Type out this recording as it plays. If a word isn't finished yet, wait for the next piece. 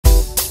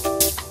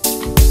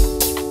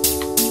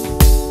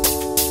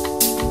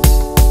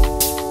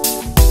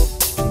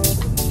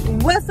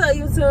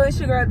YouTube, it's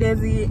your girl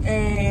Desi,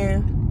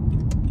 and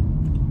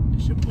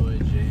it's your boy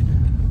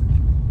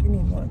Jada. You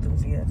need more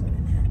enthusiasm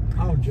than that.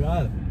 I'm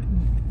driving.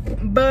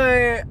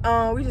 But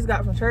we just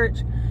got from church,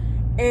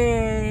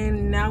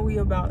 and now we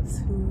about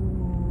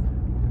to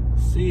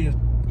see if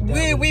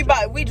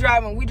we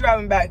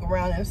driving back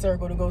around in a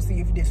circle to go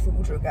see if this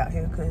food truck out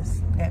here,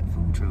 cause that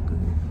food truck good.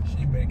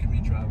 She making me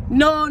drive.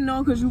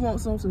 No, cause you want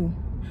some too.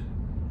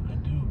 I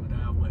do, but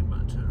I'll wait my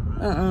turn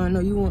around. No,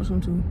 you want some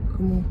too.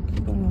 Come on,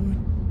 keep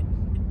on.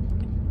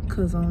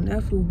 Cause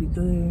that food be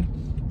good.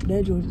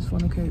 That George's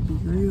funnel cake be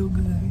real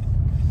good.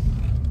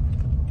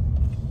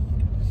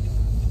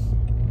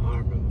 I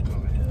remember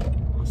coming here.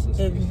 My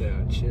sister used to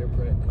have cheer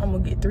practice. I'm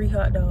gonna get 3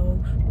 hot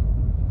dogs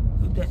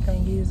if that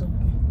thing is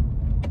open.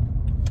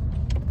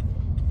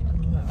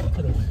 I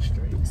could have went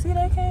straight. See,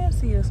 they can't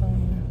see us on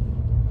here.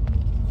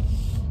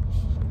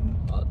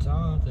 All the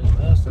time, cause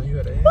last time you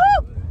had a hand.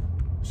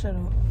 Shut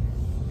up.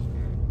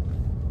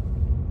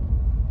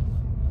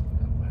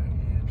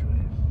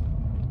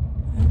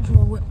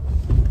 Android, what?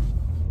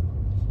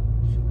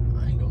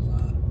 I ain't gonna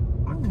lie.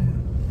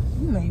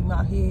 You made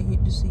my head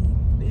hit the seat.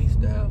 They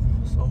used to have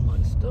so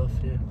much stuff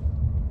here.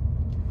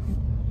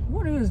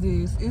 What is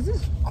this? Is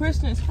this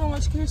Christian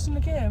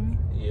Academy?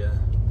 Yeah.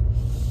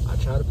 I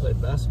try to play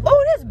basketball.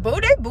 Oh,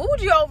 they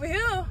bougie over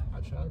here.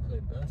 I try to play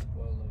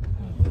basketball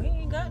over here. We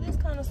ain't got this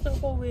kind of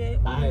stuff over here.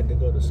 I had to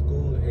go to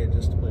school here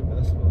just to play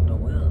basketball. The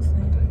wheels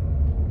thing.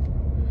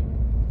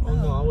 Oh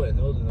no, I wasn't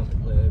old enough to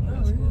play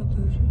basketball.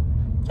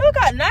 They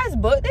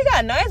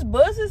got nice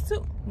buses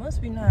too.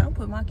 Must be nice. I'll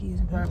put my kids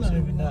in private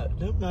school. Them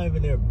not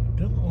even there.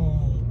 Them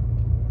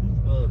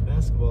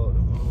basketball.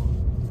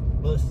 Them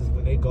buses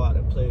when they go out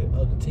and play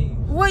other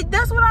teams. Wait,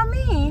 that's what I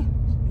mean.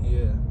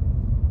 Yeah.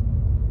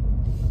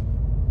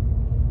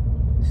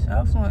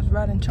 South one's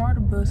riding charter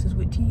buses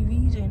with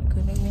TVs in it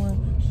because they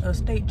won a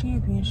state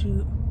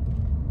championship.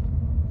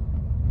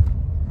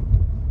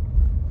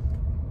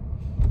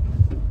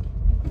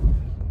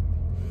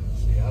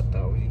 See, I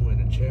thought when you win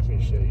a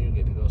championship, you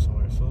get to go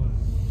somewhere fun.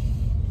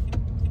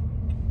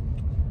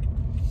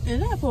 Is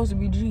that supposed to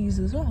be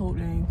Jesus? I hope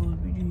that ain't supposed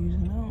to be Jesus.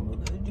 I don't look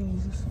like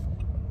Jesus.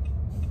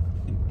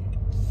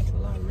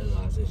 Until I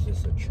realized it's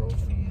just a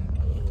trophy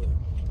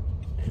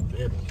and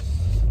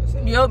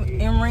medals. Yup,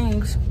 and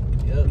rings.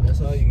 Yep,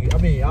 that's all you get. I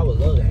mean, I would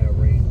love to have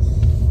rings,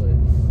 but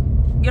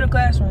get a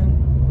class ring.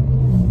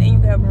 Then you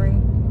can have a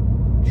ring.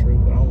 True,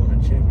 but I want a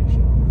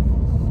championship.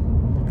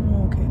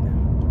 Oh, okay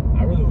now.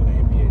 I really want an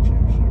NBA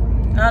championship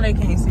ring. Now they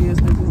can't see us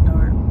because it's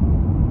dark. I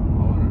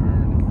want to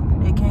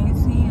earn it. They can't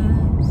see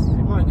us.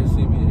 They might can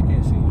see me. They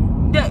can't see you.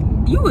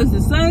 You is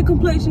the same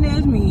complexion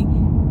as me.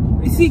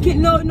 You see,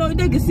 no,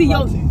 they can see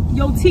your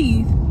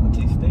teeth. My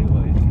teeth stay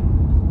white.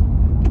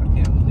 I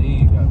can't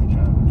believe I be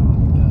driving all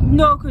that.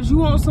 No, because you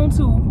want some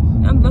too.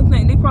 I'm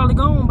thinking they probably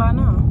gone by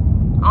now.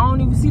 I don't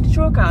even see the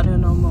truck out there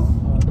no more.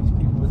 Oh, these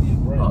people really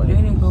bright. Oh,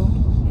 there they go.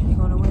 There they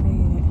go to where they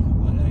at.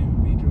 My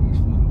name would be George's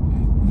funnel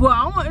cake. Well, I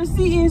want to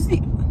see and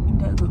see.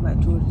 That look like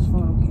George's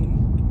funnel cake.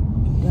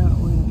 That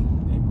way.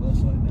 They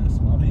bust like that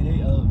small. I mean,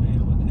 they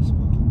elevated, but they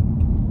small.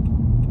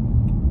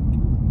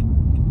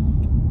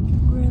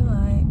 Red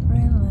light,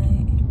 red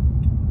light.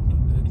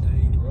 That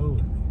thing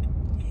rolled with me.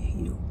 Yeah,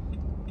 you.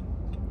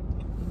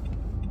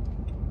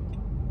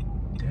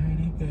 Dang,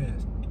 they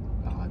gas.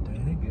 Oh,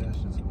 dang, they gas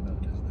just went up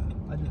just now.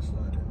 I just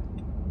saw that.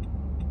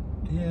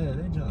 Yeah,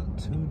 they jumped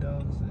 $2.97.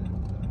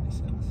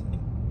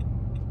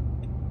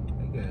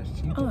 They gas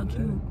cheap. Oh,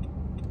 cute.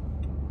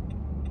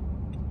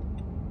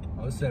 I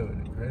would say with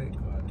a credit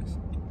card.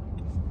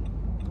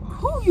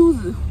 Who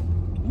uses?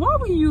 Why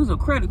would you use a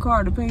credit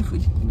card to pay for?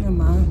 Never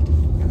mind.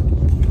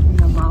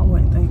 I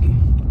wasn't thinking.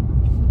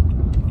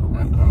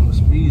 That car was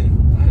speeding.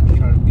 I had to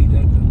try to beat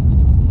that car.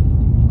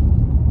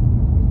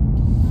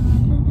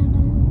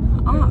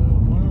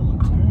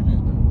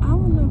 I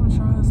would never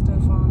try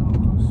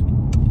Stefano's.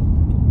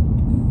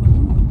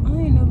 I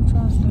ain't never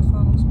tried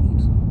Stefano's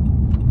pizza.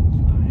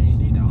 I ain't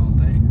need the whole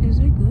thing. Is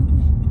it good?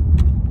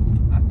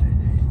 I think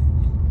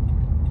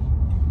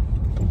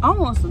they. I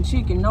want some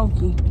chicken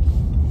gnocchi.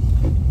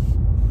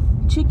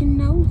 Chicken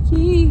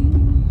gnocchi.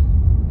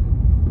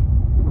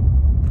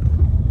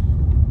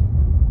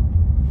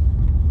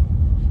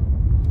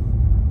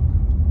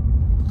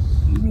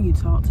 You need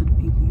to talk to the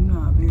people. You're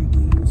not a very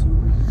good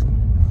YouTuber.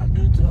 I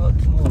do talk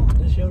to them.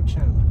 This your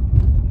channel.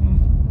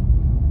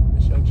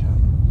 This your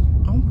channel.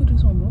 I'm gonna put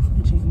this on both of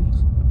the chickens.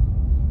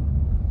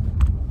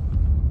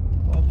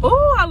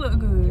 Oh, I look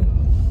good.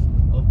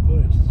 Of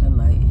course. The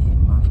light hit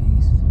my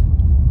face.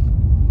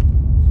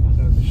 I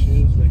got the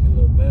shoes make it a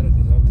little better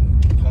because I'm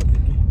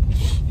copying you.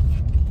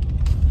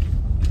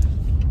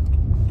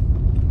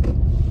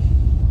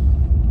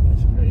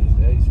 That's crazy.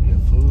 That used to be a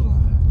food line.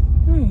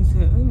 Let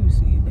me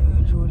see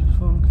that George's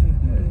funnel cake.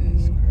 That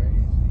is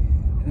crazy.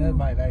 That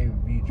might not even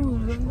be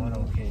George's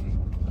funnel cake.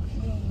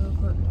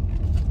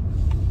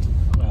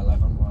 I'm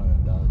like I'm going to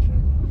Dollar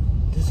General.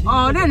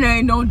 Oh, that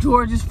ain't no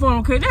George's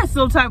funnel cake. That's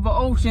some type of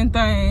ocean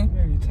thing.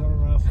 Yeah, you turn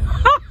around for me.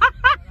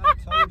 I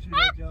told you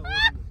that y'all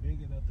wasn't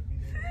big enough to be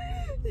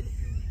there.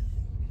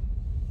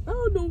 I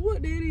don't know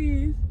what that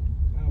is.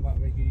 I'm about to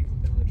make you eat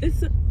from Dollar Tree.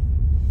 It's a...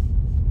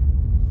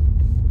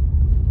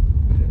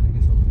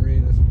 Get some bread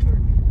and some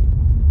turkey.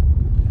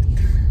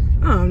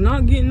 I'm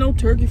not getting no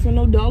turkey from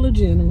no Dollar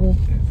General.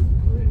 And some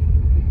bread.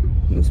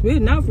 Especially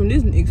not from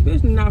this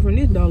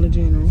Dollar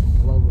General.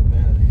 Global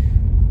Valley.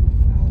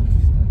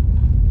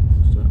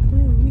 Stop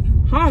playing with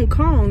me. Hong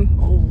Kong.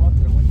 Oh, I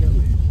could have went that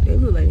way. They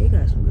look like they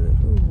got some good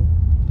food.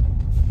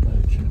 Like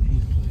a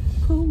Chinese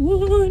place. For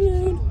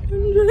 100.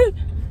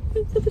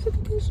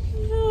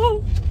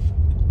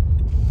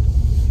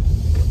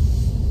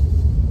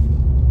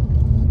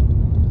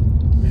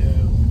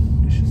 Yeah,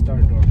 we should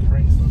start doing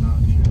pranks on our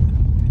channel.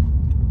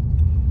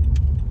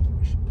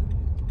 We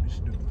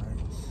should do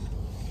pranks.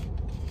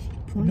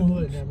 You know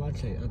what? Damn, I'll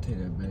take that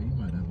back. You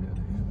might not be able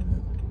to handle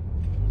that.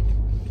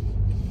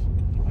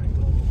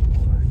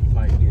 You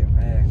might get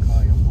mad and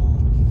call your mom.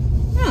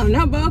 No,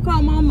 not about to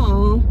call my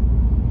mom.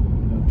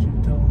 You know what you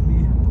told me?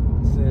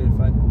 You said if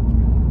I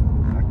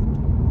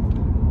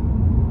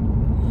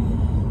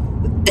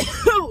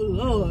Oh,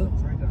 Lord.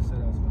 Frank, I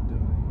said I was gonna do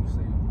it. You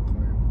say you would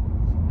call your mom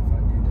if I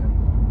did that.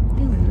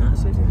 You did not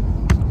say that.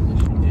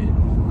 Yes, you did.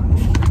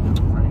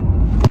 Frank.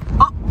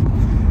 Oh.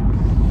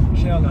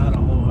 She don't know how to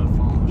hold her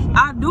phone. I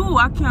do.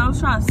 I can't. I was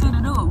trying to set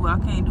it up, but I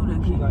can't do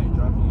that. She like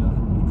dropping you out.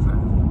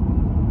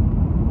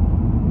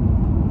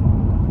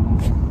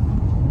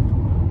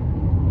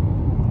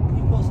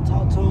 You supposed to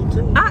talk to him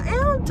too.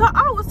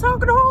 I was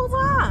talking the whole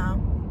time.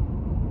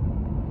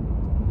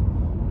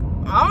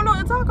 I don't know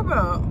what to talk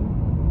about.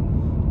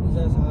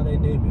 That's how they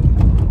did it.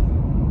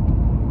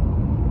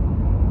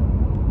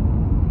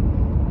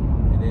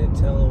 And then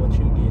tell her what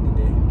you did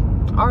today.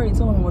 I already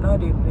told him what I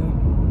did today.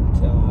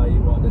 Tell her how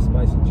you want the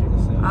spicy chicken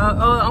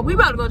sandwich. We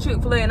about to go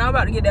Chick-fil-A, and I'm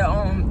about to get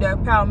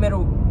that palmetto,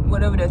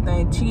 whatever that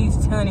thing,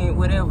 cheese honey,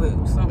 whatever,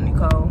 something they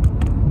call.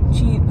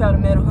 Cheese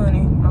palmetto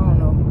honey. I don't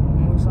know.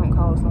 Something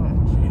called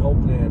something. She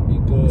hoping it'd be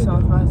good.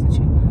 Some spicy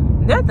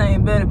chicken. That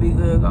thing better be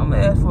good. I'm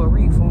gonna ask for a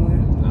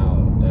refund.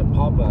 No, that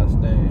Popeyes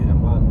thing had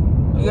my...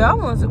 Yeah, I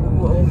want some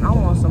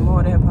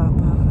more of that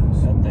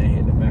Popeyes. That thing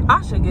hit the back.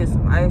 I should get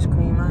some ice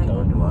cream. I ain't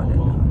gonna do all that.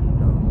 No.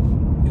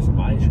 Get some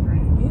ice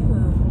cream. Yeah.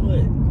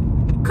 What?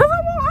 Cause I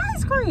want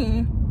ice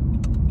cream.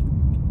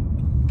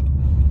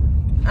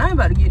 I ain't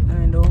about to get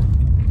none though.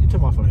 You talking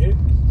about from here?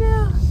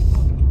 Yeah.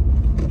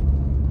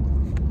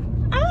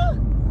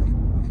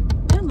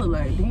 That look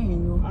like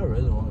Daniel. I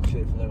really want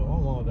Chick-fil-A. My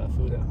mom got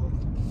food at home.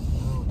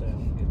 I don't think I'm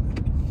getting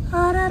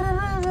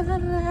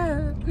that.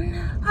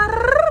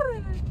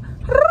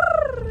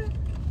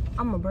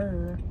 I'm a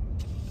bird.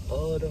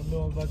 Oh, I don't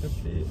know if I can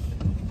fit.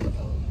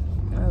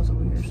 That was a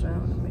weird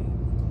sound to me.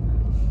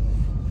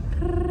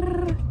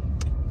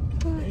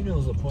 You know, there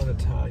was a point in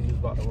time you was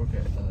about to work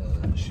at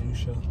a shoe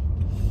show.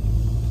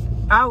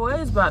 I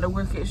was about to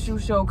work at Shoe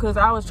Show because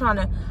I was trying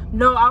to...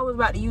 No, I was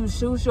about to use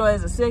Shoe Show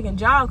as a second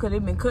job because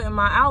they've been cutting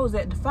my hours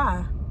at the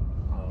 5.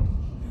 Oh.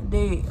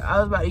 I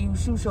was about to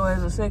use Shoe Show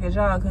as a second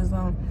job because...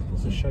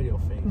 Supposed to show your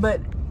face.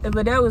 But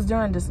that was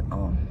during this...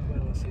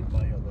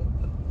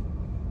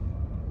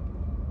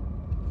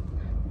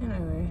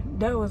 Anyway,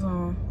 that was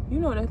you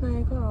know what that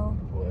thing called?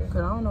 What?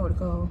 Cause I don't know what it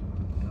called.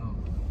 No.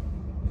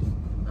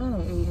 I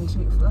ain't eating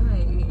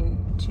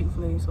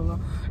Chick-fil-A so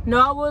long. No,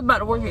 I was about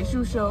to work at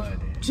Shoe Show.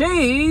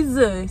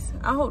 Jesus,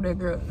 I hope that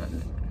girl.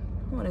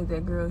 What is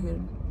that girl here?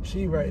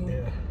 She right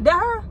there. That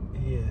her?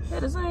 Yes.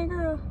 That the same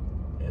girl?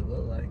 It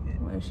look like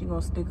it. Well, she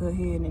gonna stick her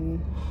head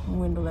in the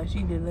window like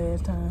she did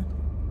last time.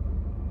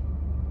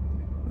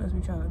 Must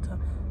be trying to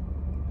talk.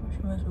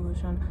 She must be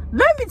trying to.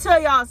 Let me tell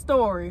y'all a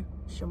story.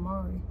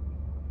 Shamari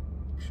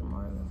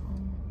left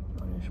home.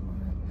 Oh, yeah,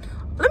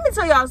 Shamari. Let me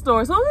tell y'all a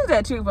story. So we was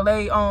at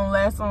Chick-fil-A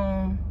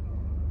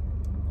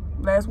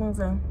last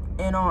Wednesday.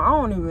 And I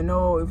don't even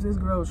know if this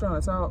girl was trying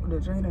to talk to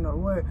Jaden or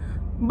what.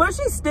 But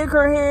she stick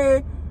her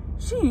head.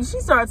 She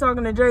started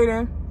talking to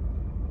Jaden.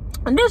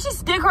 And then she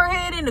stick her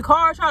head in the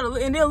car,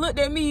 and then looked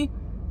at me.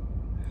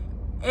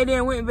 And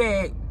then went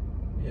back.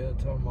 Yeah,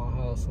 talking about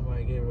how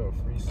somebody gave her a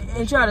free sandwich.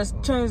 And tried to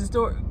change the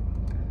story.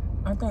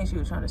 I think she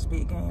was trying to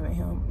spit game at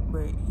him.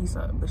 But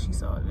she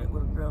saw that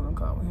with a girl in the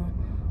car with him.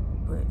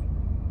 But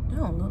they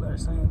don't look like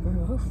the same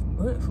girl. Her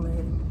butt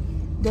flat.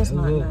 That's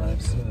not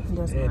nice.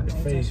 That's not nice.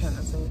 I shouldn't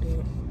have said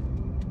that.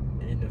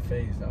 In the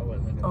face, I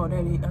wasn't looking. Oh, I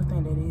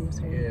think that is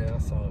her. Yeah, I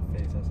saw her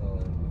face. That's all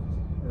it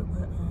was.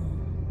 But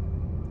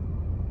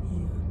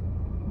yeah.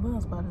 What I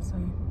was about to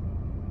say?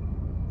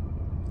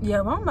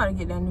 Yeah, but I'm about to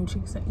get that new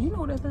chicken sandwich. You know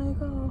what that thing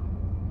called?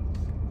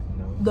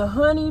 No. The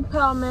honey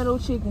palmetto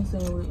chicken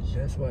sandwich.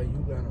 That's why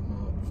you got them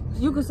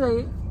out. You can say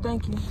it.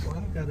 Thank you. Well,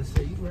 I gotta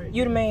say you right.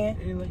 You the man.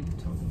 Ain't like you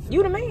talking to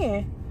You the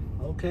man.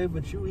 Okay,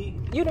 but you eat.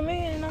 You the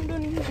man, and I'm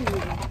doing the YouTube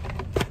with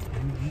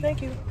you.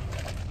 Thank you.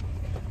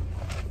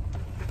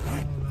 I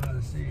don't know how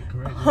to say it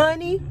correctly.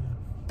 Honey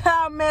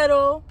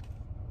palmetto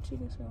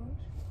chicken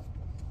sandwich.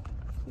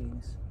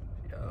 Please.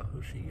 Yeah,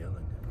 who's she yelling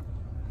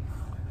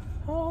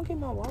at? Hold on, get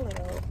my wallet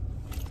out.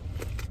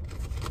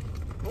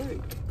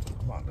 Wait.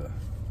 I'm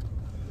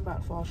about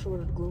to fall short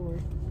of the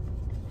glory.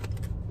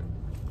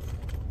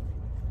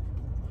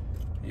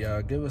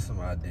 Y'all give us some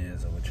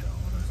ideas of what y'all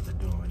want us to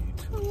do on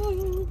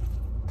YouTube.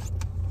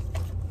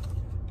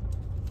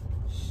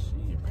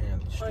 She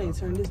apparently I ain't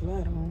turn this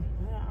light on.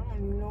 I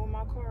don't even know where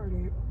my card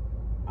is.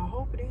 I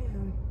hope it is.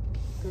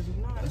 Because if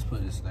not... Let's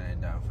put this thing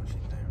down for she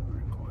think we're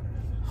recording.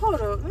 Hold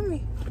up, let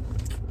me...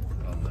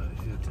 Oh, look,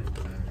 she'll take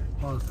the thing.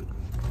 Pause it.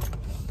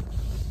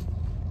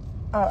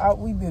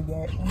 We be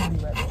back. We'll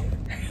be right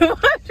back.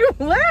 Why you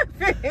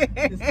laughing?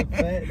 It's the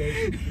fact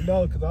that,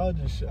 because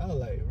I was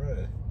like,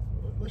 bro,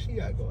 what she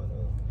got going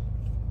on?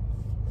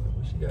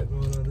 What she got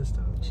going on this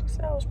time? She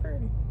said I was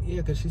pretty.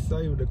 Yeah, because she saw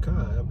you in the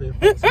car. I've been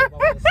fucking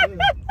by myself.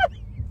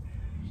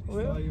 She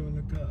saw you in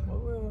the car.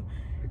 Well,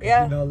 Because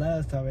yeah. you know,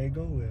 last time I ain't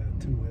go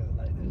too well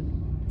like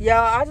that.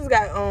 Y'all, I just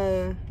got,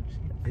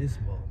 This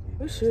ball.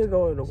 we should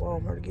go to the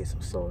Walmart to get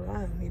some soda. I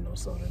don't need no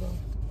soda, though.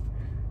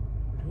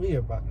 We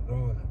about to go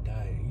on a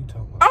diet. You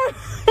talking about?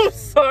 I'm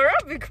sorry.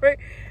 I'll be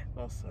crazy.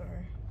 I'm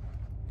sorry.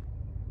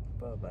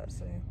 What was I about to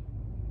say?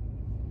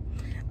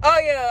 Oh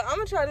yeah, I'm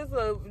gonna try this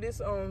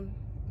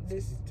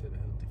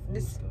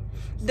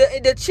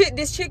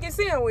this chicken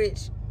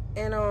sandwich,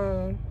 and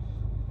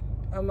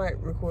I might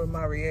record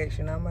my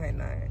reaction. I might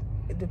not,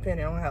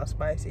 depending on how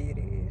spicy it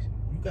is.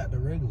 You got the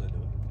regular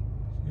though.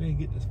 You didn't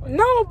get the spicy.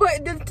 No,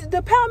 but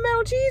the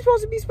palmetto cheese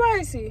supposed to be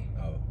spicy.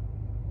 Oh.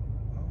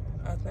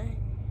 I think.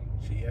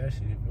 She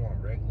asked you if you want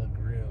regular,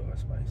 grill, or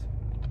spicy.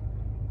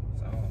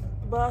 So I don't know.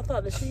 But I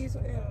thought the cheese.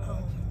 Hold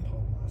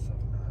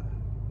myself now.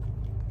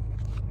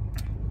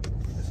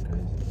 That's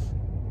crazy.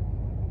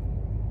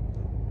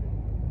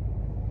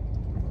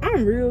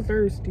 I'm real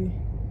thirsty.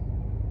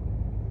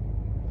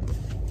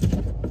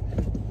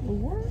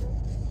 What?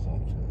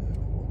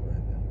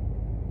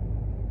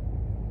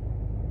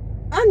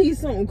 I need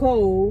something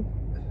cold.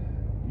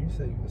 You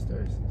said you was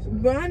thirsty. So.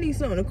 But I need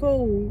something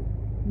cold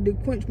to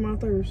quench my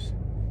thirst.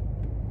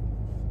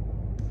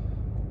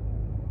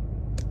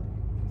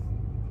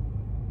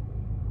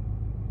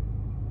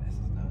 This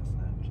is not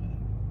Snapchat.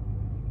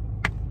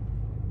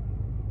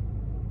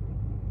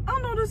 I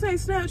know this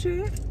ain't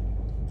Snapchat.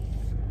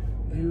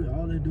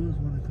 All they do is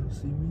want to come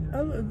see me.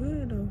 I look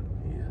good though.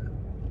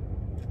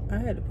 Yeah. I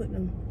had to put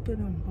on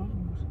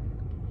balls.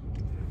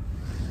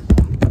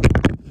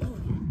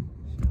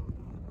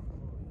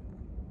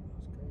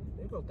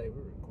 They gonna think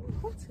we're recording.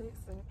 Who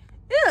texting?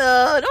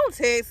 Yeah, don't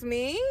text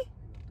me.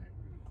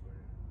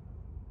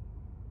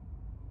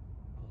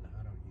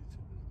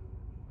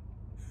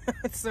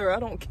 Sir, I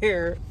don't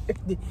care.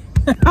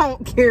 I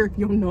don't care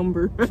your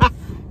number. I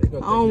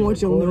don't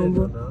want your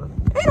number.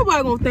 Ain't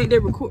nobody gonna think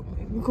they're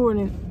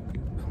recording.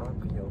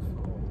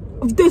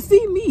 They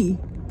see me.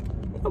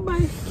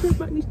 Nobody care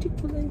about these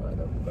Chick-fil-A.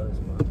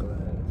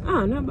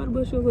 Not about to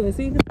bust your glass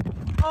either.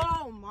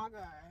 Oh my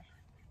god.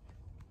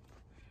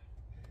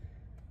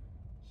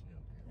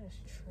 That's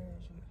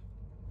tragic.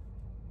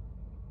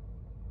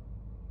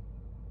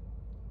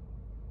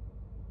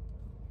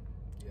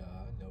 Yeah,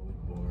 I know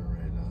we're boring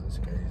right now. It's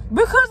crazy.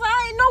 Because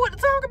I ain't know what to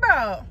talk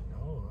about.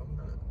 No, I'm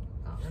not.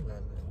 I don't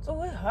got nothing.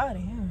 Oh, it's hot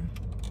in here.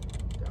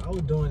 I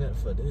was doing that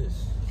for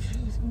this.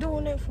 Jeez,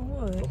 doing that for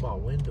what? For my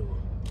window.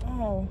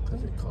 Oh,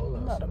 Because it's cold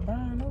I'm about to outside.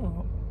 burn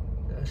up.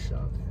 That's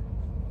shocking.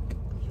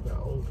 Because you got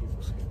old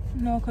people skin.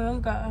 No, cause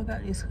I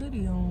got this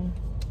hoodie on.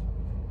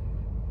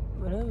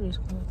 Whatever this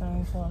color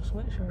thing for a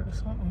sweatshirt or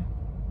something.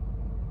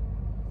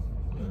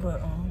 Yeah.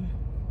 But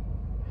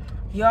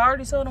y'all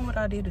already told them what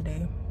I did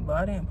today, but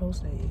I didn't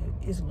post it yet.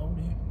 It's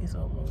loading. It's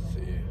uploading.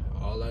 See,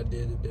 all I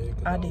did today,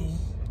 I did.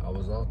 I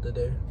was off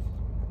today.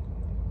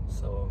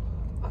 So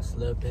I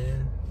slept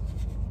in.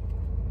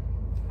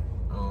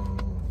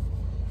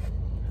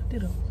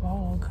 Did a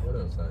vlog. What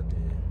else I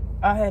did?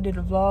 I did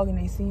a vlog and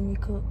they seen me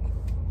cook.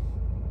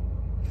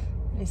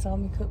 They saw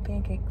me cook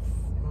pancakes,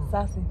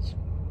 sausage,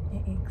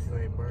 and eggs. You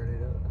ain't burn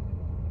it up?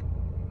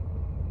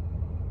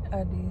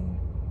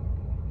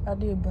 I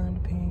did burn the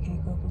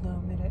pancake up a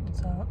little bit at the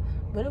top,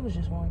 but it was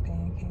just one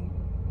pancake.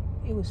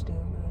 It was still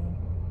good.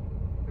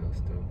 It was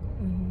still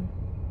good.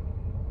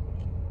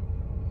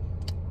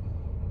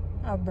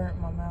 I burnt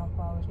my mouth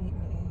while I was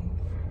eating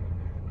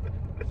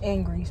the egg.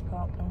 And grease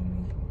popped on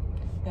me.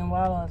 And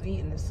while I was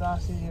eating the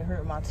sausage, it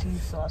hurt my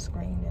teeth, so I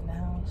screamed in the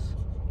house.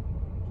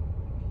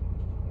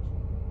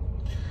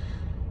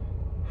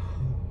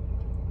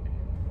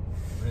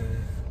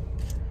 Man,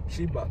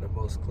 she about the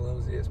most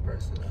clumsiest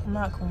person ever. I'm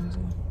not clumsy.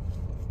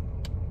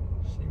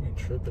 She be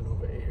tripping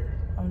over air.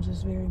 I'm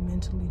just very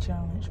mentally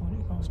challenged when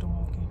it comes to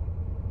walking.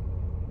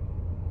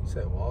 You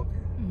said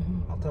walking?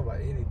 I'm talking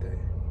about anything.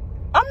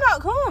 I'm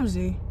not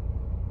clumsy.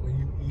 When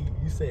you eat,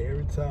 you say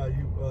every time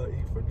you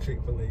eat from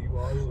Chick-fil-A, you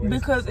always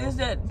Because it's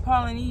that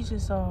Polynesian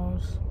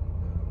sauce.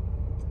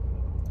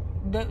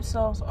 That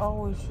sauce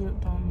always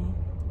dripped on me.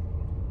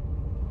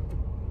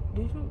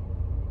 Did you?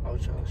 I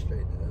was trying to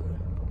straighten it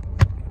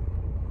up.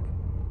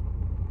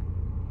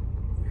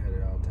 You had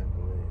it all type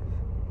of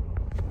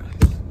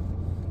ways.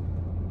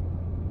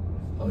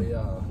 Oh,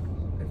 y'all.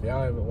 If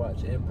y'all haven't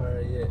watched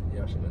Empire yet,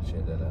 y'all should go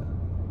check that out.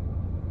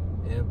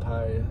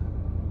 Empire,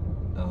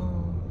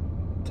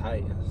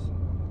 Titans.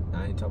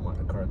 I ain't talking about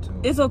the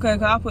cartoon. It's okay,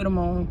 cause I put them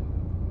on.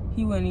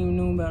 He wouldn't even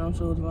know about them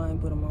shows if I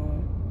ain't put them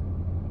on.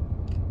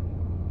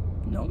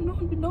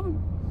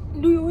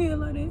 Don't do your hair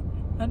like that.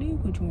 I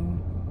did put you on.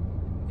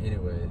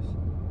 Anyways.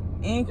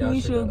 And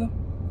Queen Sugar.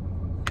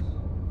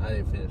 I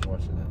didn't finish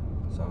watching that,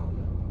 so I don't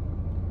know.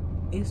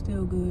 It's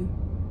still good.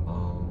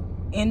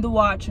 And The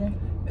Watcher.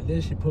 And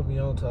then she put me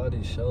on to all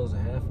these shows,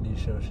 and half of these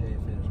shows she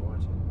ain't finished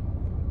watching.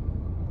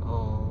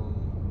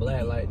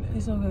 Black Lightning.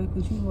 It's okay,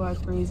 because you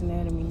watch Grey's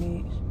Anatomy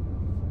next.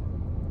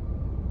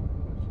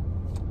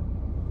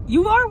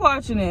 You are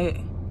watching it.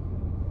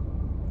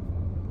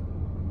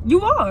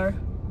 You are.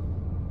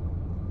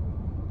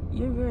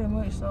 You're very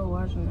much so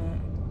watching that.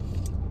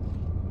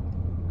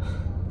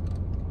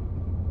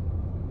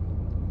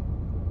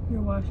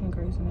 You're watching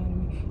Grey's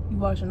Anatomy. You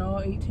watching all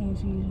 18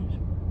 seasons.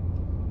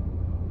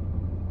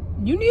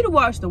 You need to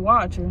watch The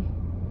Watcher.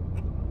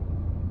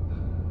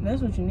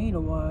 That's what you need to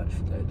watch.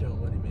 That joke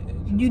wasn't even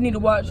interesting. You need to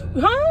watch,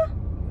 huh?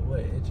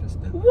 What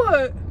interesting?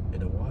 What? In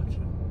The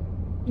Watcher.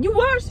 You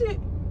watched it?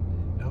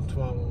 I'm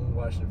talking when we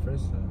watched it the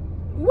first time.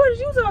 What are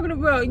you talking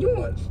about? I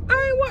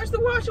ain't watched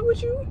The Watcher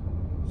with you.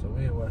 So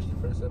we ain't watched the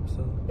first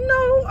episode?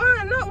 No,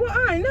 I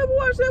ain't never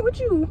watched that with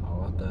you.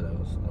 Oh, I thought it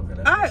was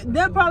okay.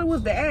 That probably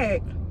was the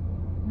act.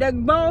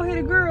 That bald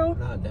headed girl.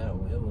 Not that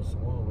one. It was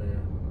one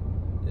where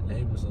the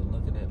neighbors were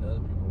looking at the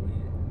other people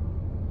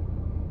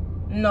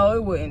weird. No,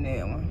 it wasn't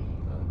that one.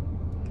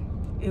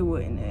 It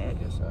wasn't that. I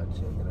guess I'll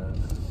check it out.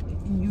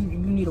 You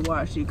need to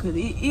watch it because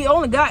it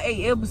only got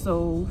 8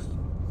 episodes.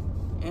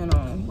 And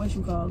what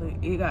you call it?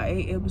 It got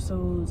 8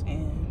 episodes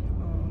and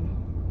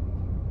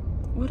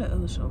what the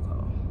other show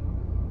called?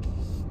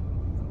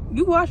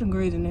 You watching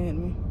Grey's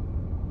Anatomy?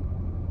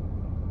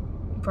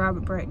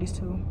 Private Practice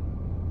too.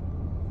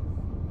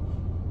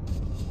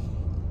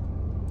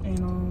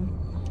 And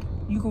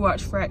you can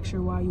watch Fracture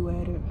while you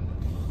at it.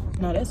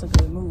 Now that's a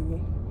good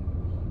movie.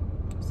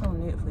 It's on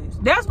Netflix.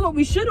 That's what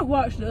we should have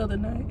watched the other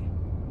night.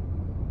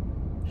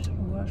 Should have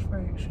watched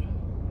Fracture.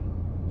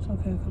 It's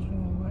okay because we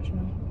won't watch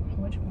no.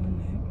 Watch one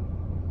night.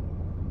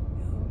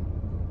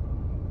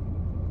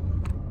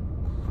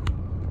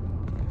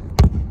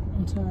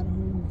 I'm tired of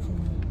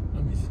moving.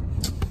 Let me see.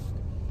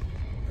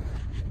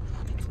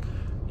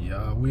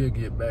 Y'all, we'll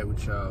get back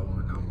with y'all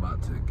when I'm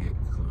about to get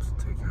close to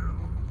taking her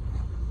home.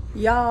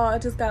 Y'all, I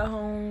just got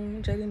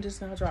home. Jaden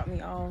just now dropped me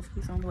off.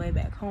 He's on the way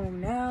back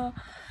home now.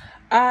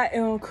 I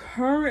am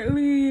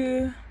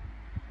currently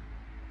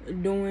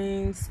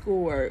doing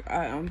schoolwork.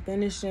 I'm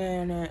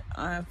finishing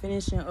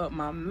up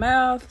my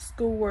math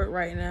schoolwork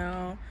right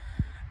now.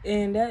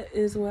 And that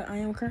is what I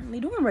am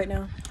currently doing right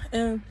now.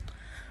 And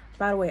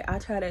by the way, I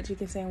tried that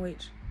chicken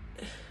sandwich.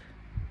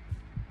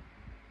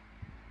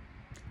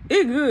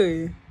 It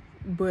good.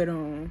 But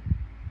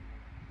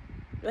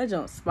that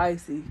junk's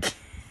spicy.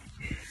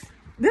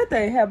 That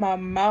thing had my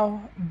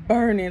mouth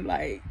burning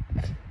like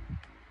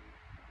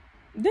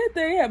I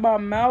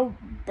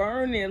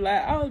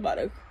was about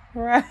to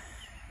cry.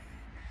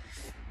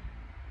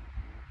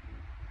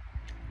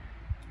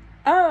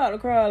 I was about to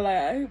cry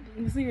like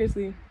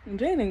seriously.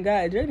 Jaden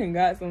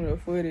got some of the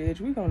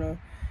footage. I'm gonna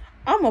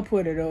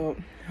put it up.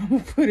 I'm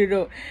gonna put it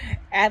up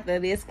after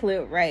this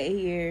clip right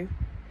here.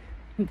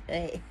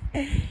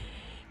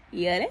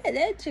 Yeah,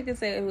 that chicken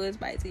sandwich was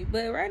spicy.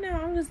 But right now,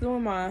 I'm just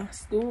doing my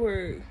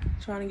schoolwork,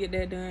 trying to get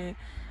that done.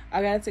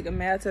 I gotta take a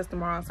math test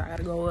tomorrow, so I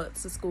gotta go up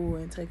to school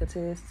and take a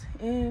test.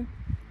 And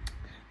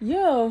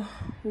yeah,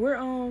 we're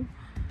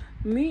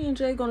me and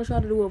Jay gonna try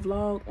to do a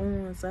vlog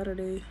on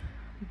Saturday.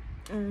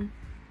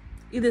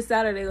 Either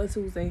Saturday or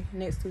Tuesday,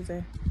 next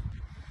Tuesday.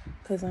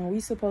 Cause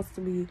we're supposed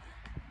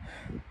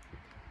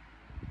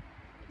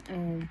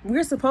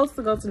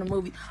to go to the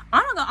movie.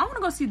 I want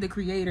to go see The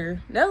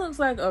Creator. That looks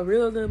like a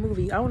real good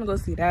movie. I want to go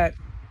see that.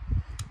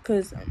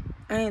 Cause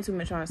I ain't too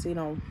much trying to see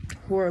no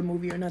horror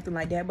movie or nothing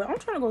like that. But I'm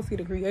trying to go see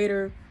The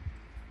Creator.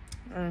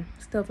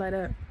 Stuff like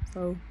that.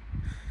 So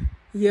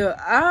yeah,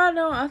 I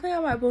think I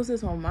might post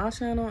this on my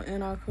channel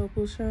and our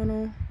couple's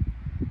channel.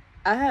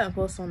 I haven't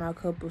posted on our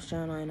couple's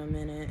channel in a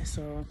minute,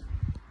 so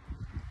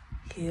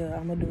yeah,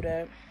 I'm gonna do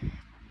that.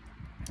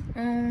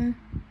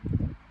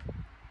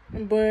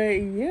 But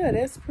yeah,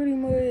 that's pretty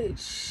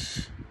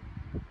much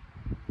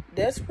it.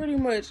 That's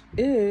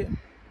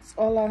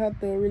all I have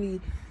to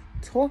really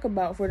talk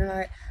about for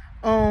tonight.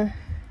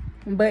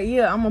 But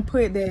yeah, I'm gonna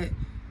put that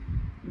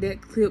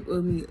clip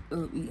of me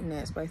eating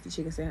that spicy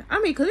chicken sandwich.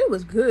 I mean, cause it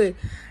was good,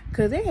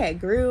 cause they had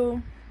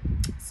grilled,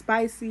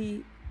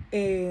 spicy,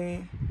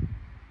 and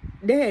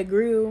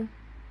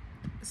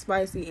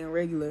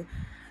regular.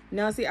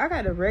 Now see, I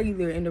got the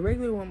regular, and the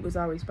regular one was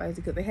already spicy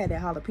because they had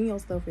that jalapeno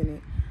stuff in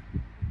it.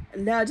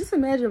 Now, just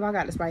imagine if I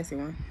got the spicy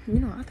one. You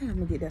know, I think I'm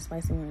going to get that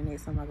spicy one the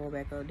next time I go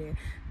back up there.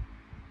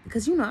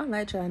 Because, you know, I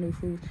like trying new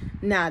food.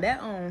 Now,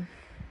 that,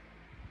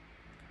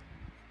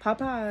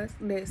 Popeyes,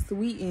 that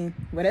sweetened,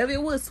 whatever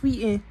it was,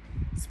 sweetened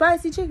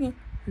spicy chicken.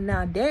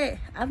 Now, that,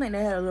 I think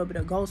they had a little bit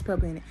of ghost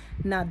pepper in it.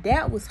 Now,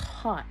 that was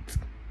hot.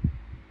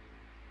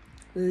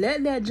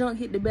 Let that junk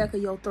hit the back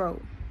of your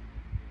throat.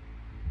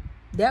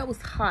 That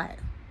was hot.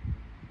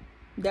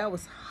 That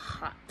was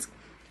hot.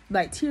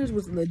 like tears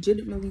was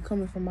legitimately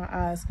coming from my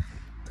eyes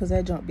because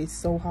that jump be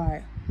so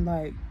hot.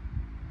 Like,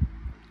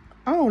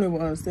 I don't even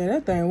understand.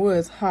 That thing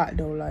was hot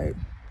though. Like,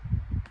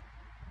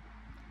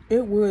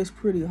 it was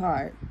pretty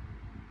hot.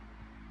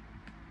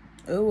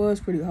 It was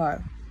pretty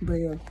hot. But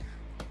yeah.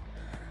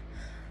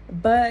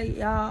 But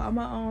y'all, I'm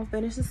gonna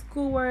finish the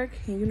schoolwork,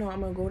 and you know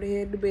I'm gonna go to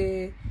head to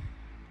bed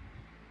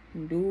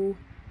and do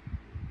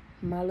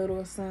my little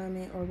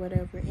assignment or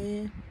whatever.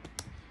 And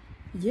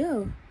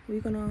yeah,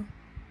 we're gonna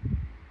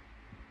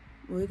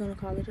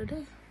call it a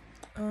day.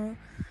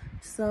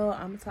 So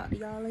I'm gonna talk to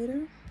y'all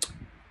later.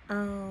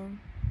 Oh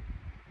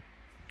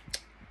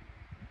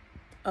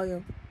yeah,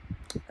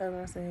 as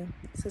I said,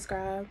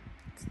 subscribe,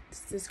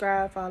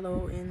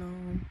 follow,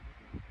 and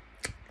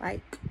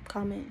like,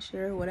 comment,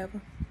 share,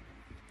 whatever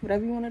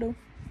you want to do.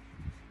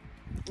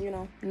 You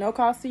know, no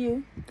cost to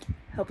you.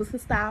 Help us to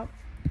stop.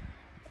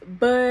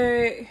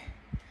 But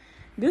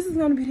this is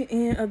gonna be the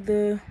end of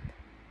the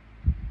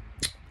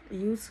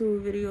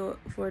YouTube video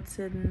for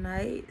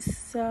tonight.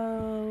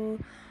 So,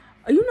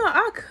 you know,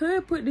 I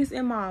could put this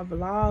in my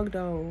vlog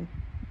though,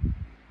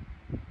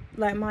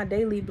 like my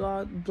daily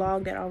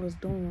vlog that I was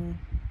doing.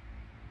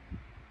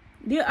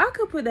 Yeah, I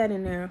could put that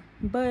in there.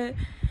 But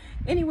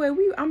anyway,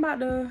 I'm about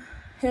to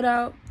head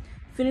out,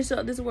 finish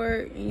up this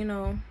work, and you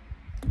know,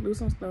 do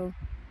some stuff,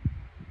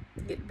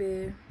 get to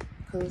bed,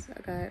 because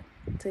I got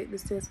to take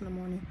this test in the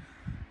morning.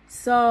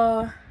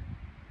 So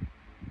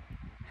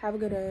have a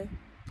good day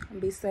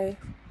and be safe,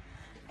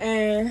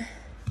 and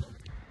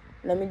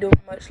let me do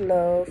much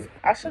love.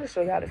 I should have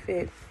showed y'all the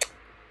fit.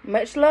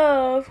 Much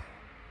love.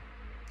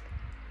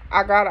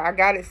 I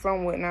got it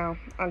somewhere now.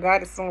 I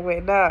got it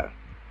somewhere, dog.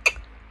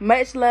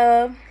 Much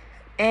love,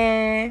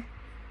 and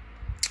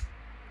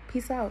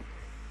peace out.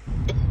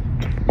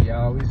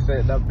 Y'all, we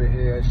sitting up in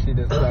here. She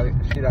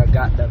done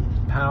got the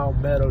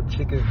pound metal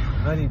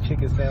honey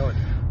chicken sandwich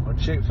on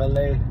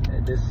Chick-fil-A,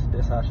 and this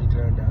how she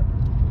turned out.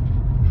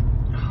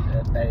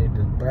 That thing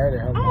just burning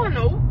her. I don't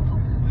know.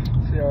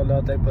 She don't know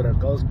if they put a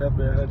ghost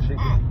pepper in her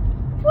chicken.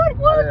 What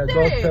was that?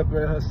 Ghost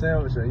pepper in her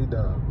sandwich, or you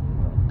know,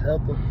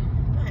 pepper.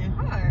 That ain't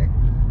hard.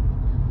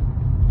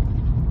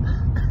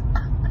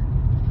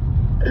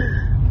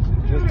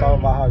 She just talking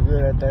about how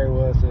good that thing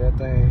was, so that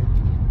thing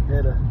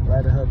hit her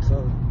right in her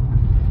tongue.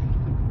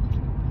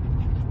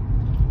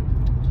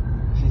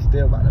 She's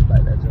still about to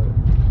bite that joke.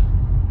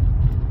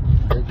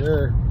 Hey,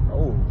 good.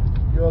 Oh,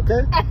 you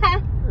okay?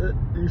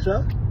 You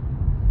sure?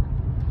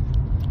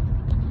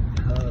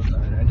 Oh,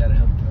 sorry, I gotta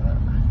help you out.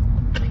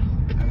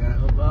 I gotta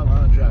help out while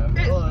I'm driving.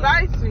 It's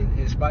spicy.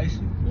 It's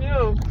spicy?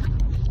 Yeah.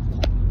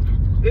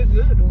 It's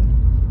good though.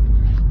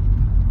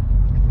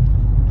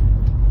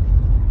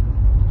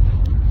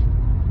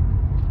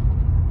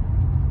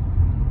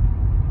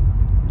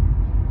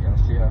 Y'all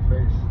see her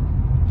face?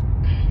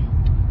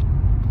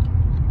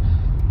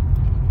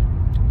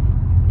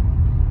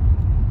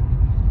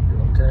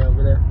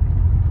 Over there.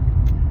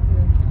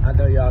 Yeah. I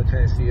know y'all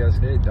can't see us.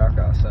 It's dark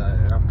outside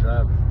and I'm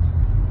driving.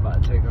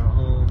 About to take her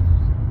home.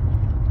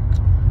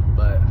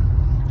 But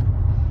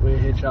we'll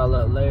hit y'all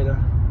up later.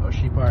 Or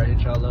she probably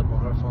hit y'all up on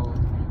her phone.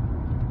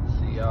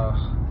 See y'all.